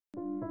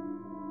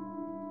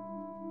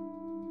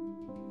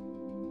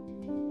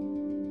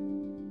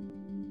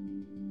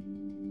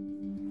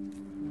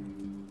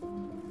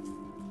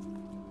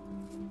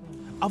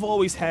I've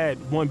always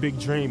had one big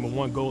dream and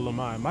one goal in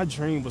mind. My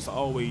dream was to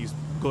always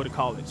go to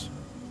college.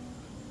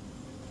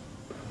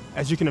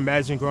 As you can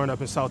imagine, growing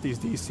up in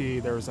Southeast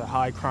DC, there was a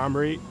high crime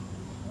rate.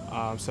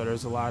 So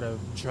there's a lot of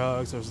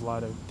drugs, there's a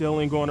lot of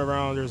dealing going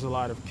around, there's a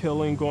lot of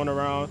killing going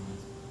around.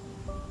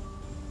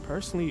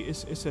 Personally,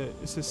 it's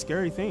a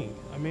scary thing.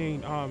 I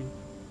mean,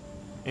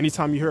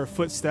 anytime you hear a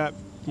footstep,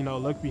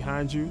 look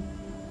behind you,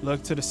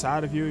 look to the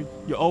side of you,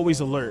 you're always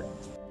alert.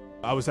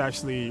 I was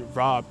actually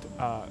robbed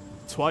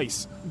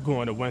twice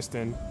going to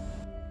Winston.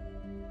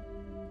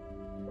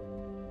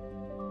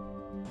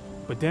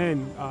 But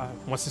then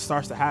once it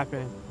starts to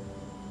happen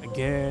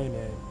again,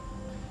 and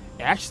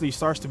it actually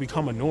starts to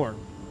become a norm.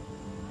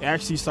 It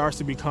actually starts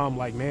to become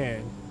like,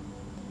 man,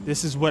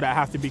 this is what I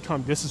have to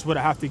become. This is what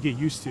I have to get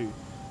used to.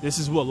 This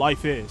is what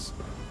life is.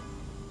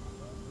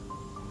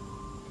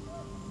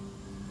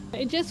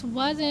 It just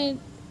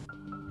wasn't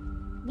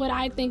what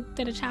I think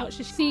that a child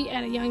should see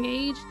at a young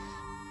age.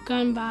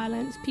 Gun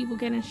violence, people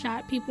getting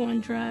shot, people on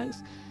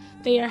drugs.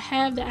 They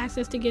have the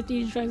access to get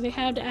these drugs. They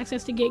have the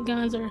access to get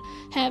guns or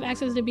have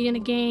access to be in a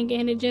gang,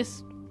 and it's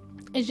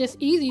just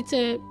easy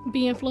to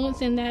be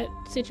influenced in that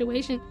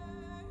situation.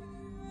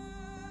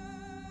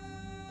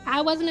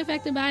 I wasn't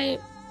affected by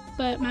it,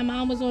 but my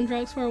mom was on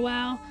drugs for a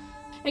while.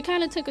 It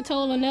kind of took a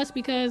toll on us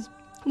because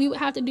we would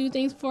have to do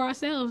things for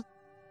ourselves.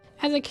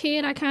 As a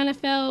kid, I kind of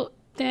felt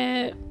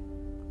that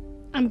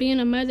I'm being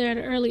a mother at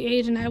an early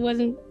age, and I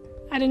wasn't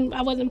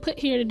put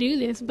here to do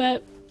this,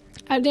 but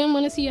I didn't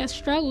want to see us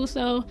struggle,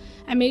 so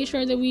I made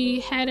sure that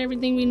we had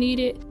everything we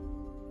needed.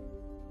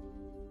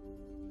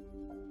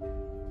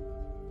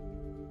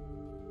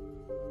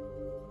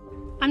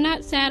 I'm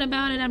not sad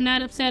about it. I'm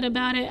not upset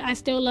about it. I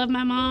still love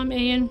my mom,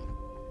 and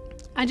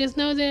I just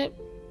know that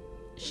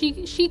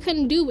she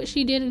couldn't do what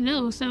she didn't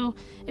know. So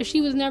if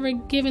she was never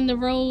given the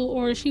role,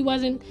 or she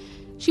wasn't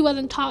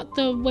taught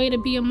the way to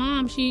be a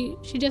mom, she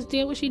just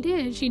did what she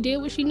did. She did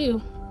what she knew.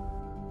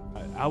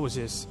 I was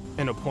just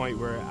in a point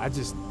where I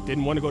just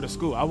didn't want to go to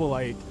school. I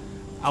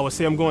would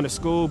say I'm going to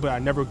school, but I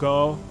never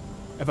go.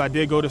 If I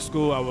did go to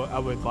school, I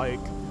would like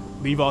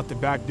leave out the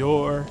back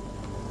door.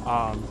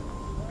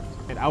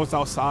 And I was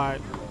outside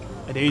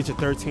at the age of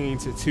 13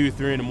 to 2,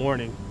 3 in the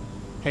morning,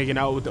 hanging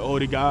out with the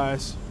older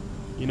guys,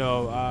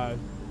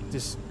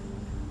 just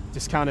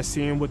kind of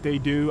seeing what they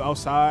do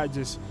outside,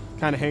 just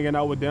kind of hanging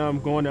out with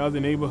them, going to other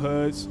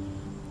neighborhoods,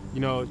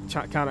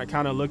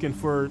 kind of looking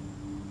for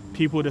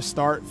people to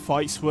start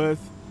fights with,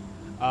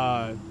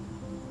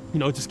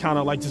 just kind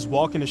of like just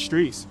walking the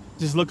streets,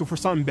 just looking for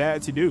something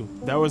bad to do.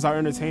 That was our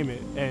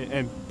entertainment.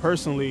 And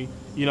personally,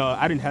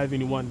 I didn't have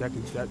anyone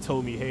that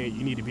told me, hey,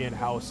 you need to be in the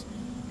house.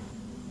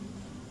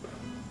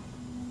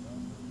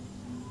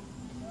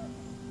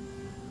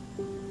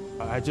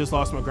 I just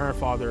lost my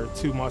grandfather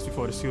 2 months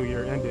before the school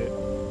year ended,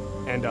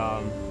 and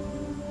I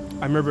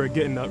remember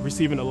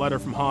receiving a letter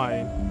from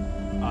Hine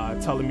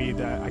telling me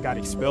that I got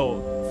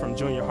expelled from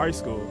junior high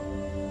school,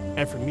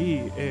 and for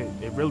me,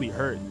 it really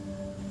hurt.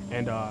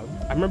 And I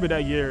remember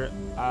that year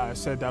I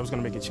said that I was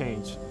going to make a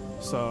change.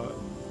 So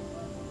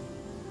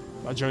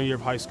my junior year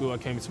of high school, I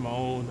came into my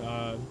own.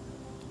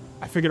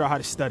 I figured out how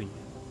to study.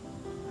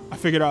 I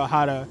figured out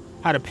how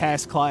to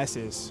pass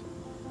classes.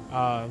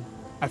 I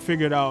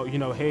figured out,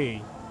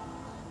 hey,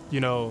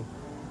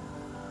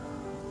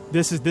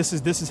 this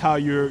is how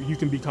you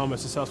can become a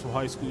successful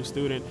high school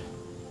student.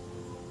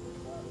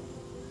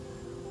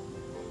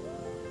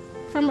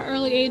 From an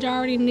early age, I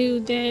already knew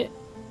that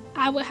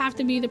I would have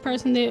to be the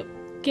person that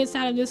gets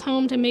out of this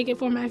home to make it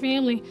for my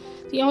family.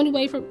 The only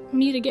way for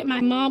me to get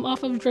my mom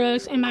off of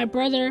drugs and my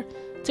brother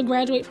to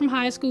graduate from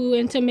high school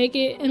and to make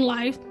it in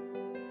life,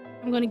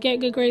 I'm going to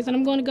get good grades and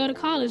I'm going to go to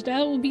college.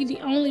 That will be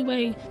the only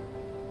way.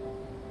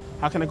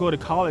 How can I go to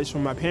college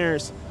when my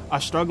parents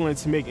are struggling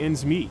to make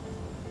ends meet?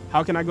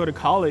 How can I go to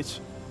college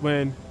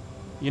when,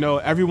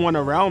 everyone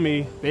around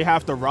me, they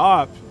have to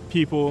rob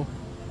people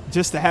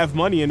just to have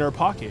money in their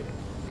pocket?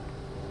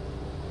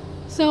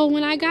 So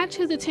when I got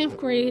to the 10th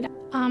grade,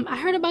 I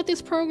heard about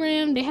this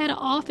program. They had an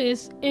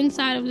office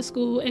inside of the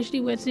school,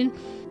 HD Whitson,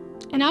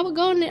 and I would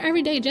go in there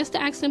every day just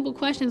to ask simple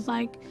questions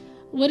like,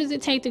 what does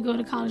it take to go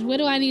to college? What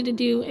do I need to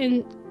do?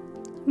 And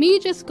me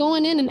just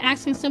going in and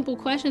asking simple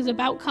questions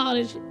about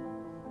college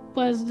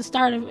was the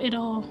start of it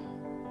all.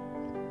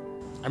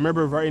 I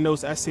remember writing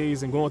those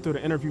essays and going through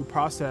the interview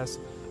process,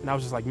 and I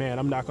was just like, man,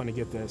 I'm not going to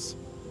get this.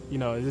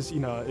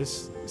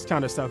 This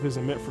kind of stuff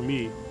isn't meant for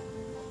me.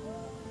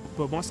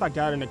 But once I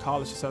got into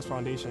College Success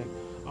Foundation,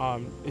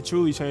 it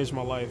truly changed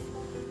my life.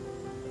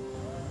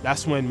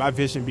 That's when my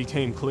vision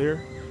became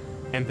clear,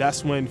 and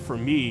that's when, for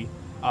me,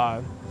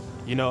 I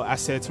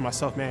said to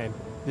myself, man,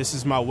 this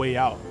is my way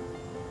out.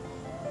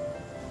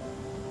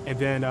 And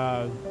then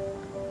I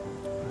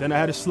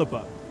had a slip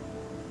up.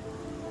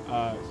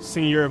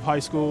 Senior year of high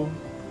school,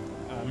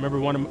 I remember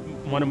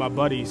one of my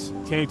buddies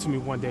came to me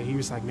one day. He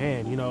was like,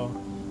 man,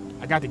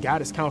 I got the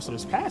guidance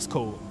counselor's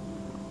passcode.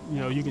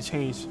 You can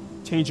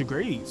change your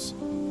grades.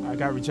 I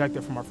got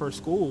rejected from my first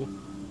school,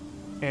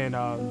 and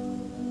I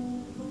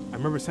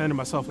remember saying to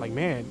myself, like,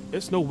 man,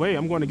 there's no way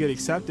I'm going to get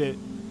accepted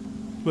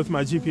with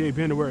my GPA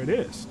being where it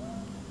is.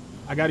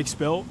 I got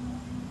expelled,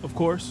 of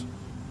course.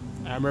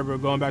 I remember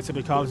going back to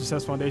the College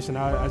Success Foundation.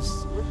 I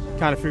just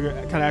kind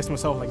of asked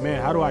myself, like,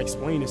 man, how do I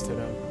explain this to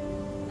them?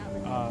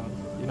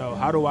 You know,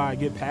 how do I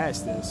get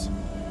past this?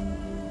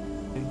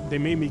 And they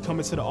made me come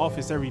into the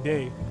office every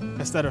day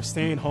instead of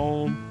staying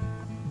home,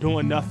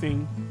 doing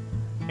nothing,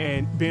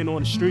 and being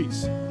on the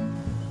streets.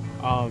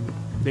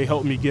 They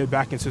helped me get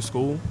back into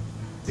school.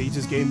 They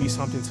just gave me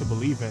something to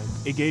believe in.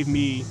 It gave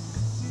me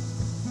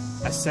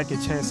a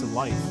second chance in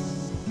life.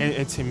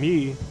 And to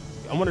me,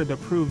 I wanted to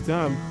prove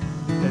them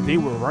that they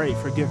were right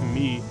for giving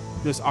me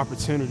this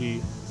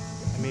opportunity.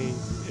 I mean,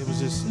 it was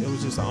just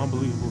an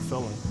unbelievable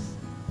feeling.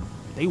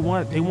 They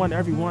want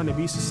everyone to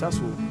be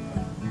successful.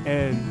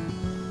 And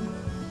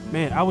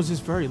man, I was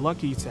just very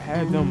lucky to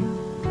have them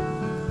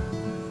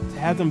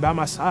by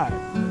my side.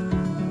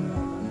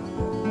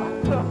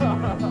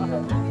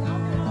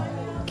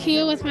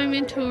 Kia was my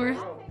mentor.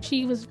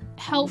 She was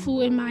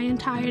helpful in my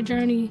entire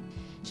journey.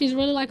 She's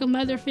really like a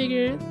mother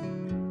figure.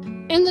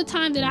 In the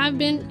time that I've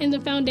been in the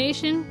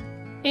foundation,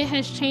 it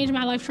has changed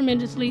my life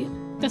tremendously.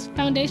 The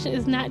foundation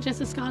is not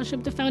just a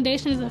scholarship. The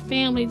foundation is a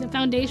family. The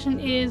foundation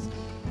is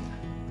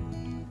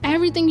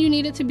everything you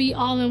need it to be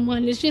all in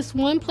one. It's just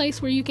one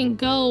place where you can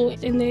go,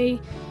 and they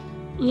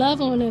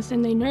love on us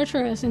and they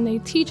nurture us and they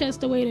teach us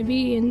the way to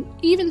be. And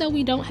even though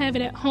we don't have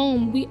it at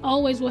home, we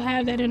always will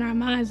have that in our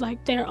minds,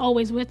 like they're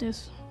always with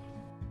us.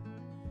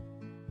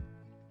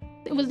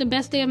 It was the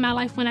best day of my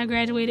life when I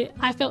graduated.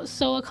 I felt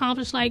so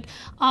accomplished, like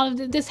all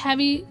of this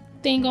heavy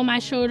thing on my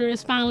shoulder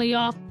is finally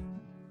off.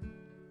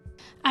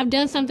 I've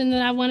done something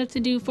that I wanted to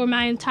do for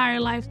my entire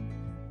life.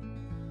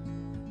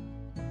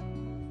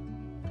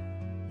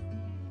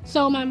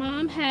 So my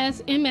mom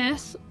has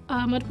MS,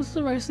 multiple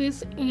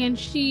sclerosis, and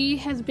she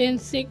has been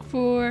sick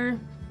for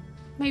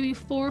maybe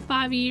 4 or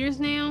 5 years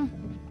now.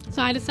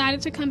 So I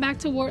decided to come back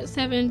to Ward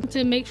 7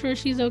 to make sure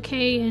she's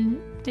okay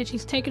and that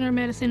she's taking her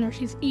medicine or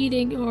she's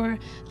eating or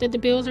that the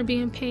bills are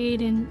being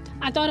paid. And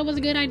I thought it was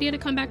a good idea to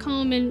come back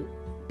home and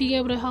be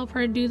able to help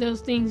her do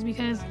those things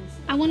because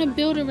I want to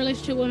build a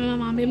relationship with my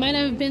mom. It might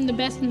not have been the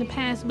best in the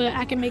past, but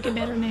I can make it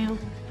better now.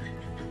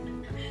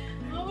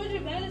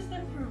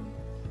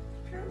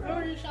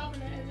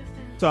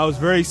 So I was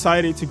very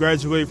excited to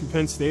graduate from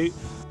Penn State.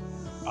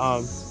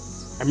 I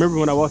remember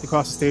when I walked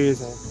across the stage,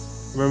 and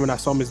I remember when I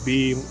saw Miss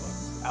B,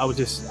 I was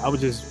just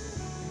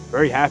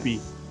very happy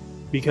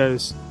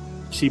because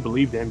she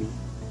believed in me.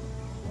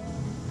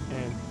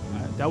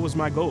 And that was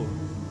my goal.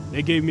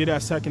 They gave me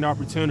that second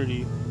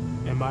opportunity,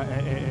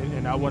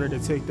 and I wanted to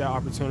take that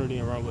opportunity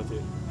and run with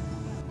it.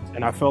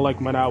 And I felt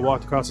like when I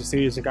walked across the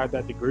stage and got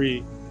that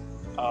degree,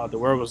 the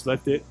world was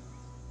lifted,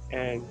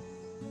 and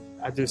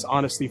I just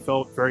honestly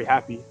felt very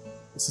happy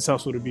and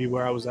successful to be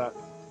where I was at.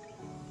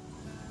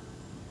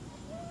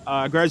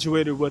 I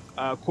graduated with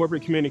a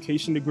corporate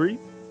communication degree.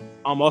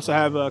 I also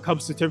have a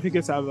couple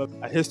certificates. I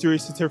have a history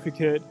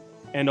certificate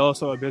and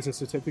also a business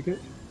certificate.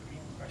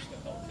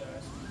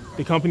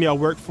 The company I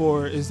work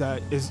for is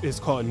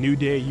called New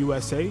Day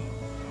USA.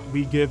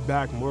 We give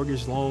back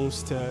mortgage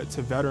loans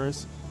to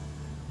veterans.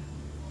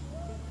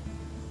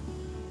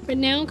 But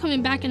now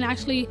coming back and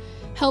actually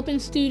helping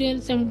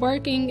students and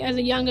working as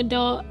a young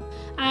adult,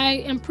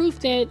 I am proof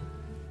that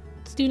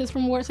students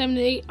from Ward 7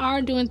 and 8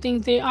 are doing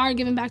things. They are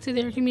giving back to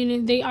their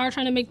community. They are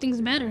trying to make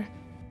things better.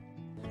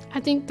 I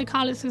think the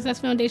College Success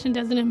Foundation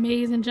does an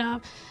amazing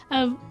job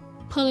of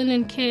pulling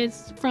in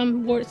kids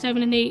from Ward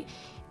 7 and 8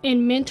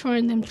 and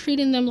mentoring them,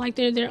 treating them like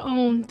they're their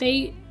own.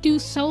 They do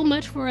so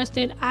much for us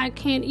that I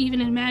can't even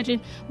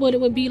imagine what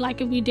it would be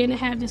like if we didn't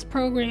have this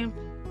program.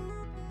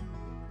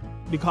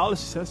 The College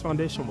Success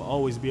Foundation will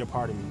always be a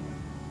part of me.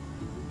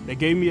 They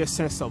gave me a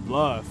sense of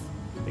love.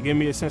 They gave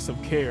me a sense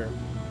of care.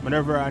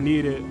 Whenever I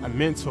needed a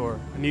mentor,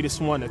 I needed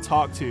someone to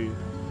talk to,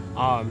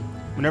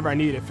 whenever I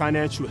needed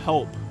financial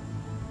help,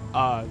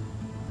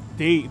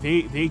 they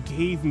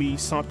gave me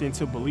something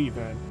to believe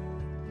in.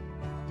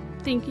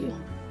 Thank you.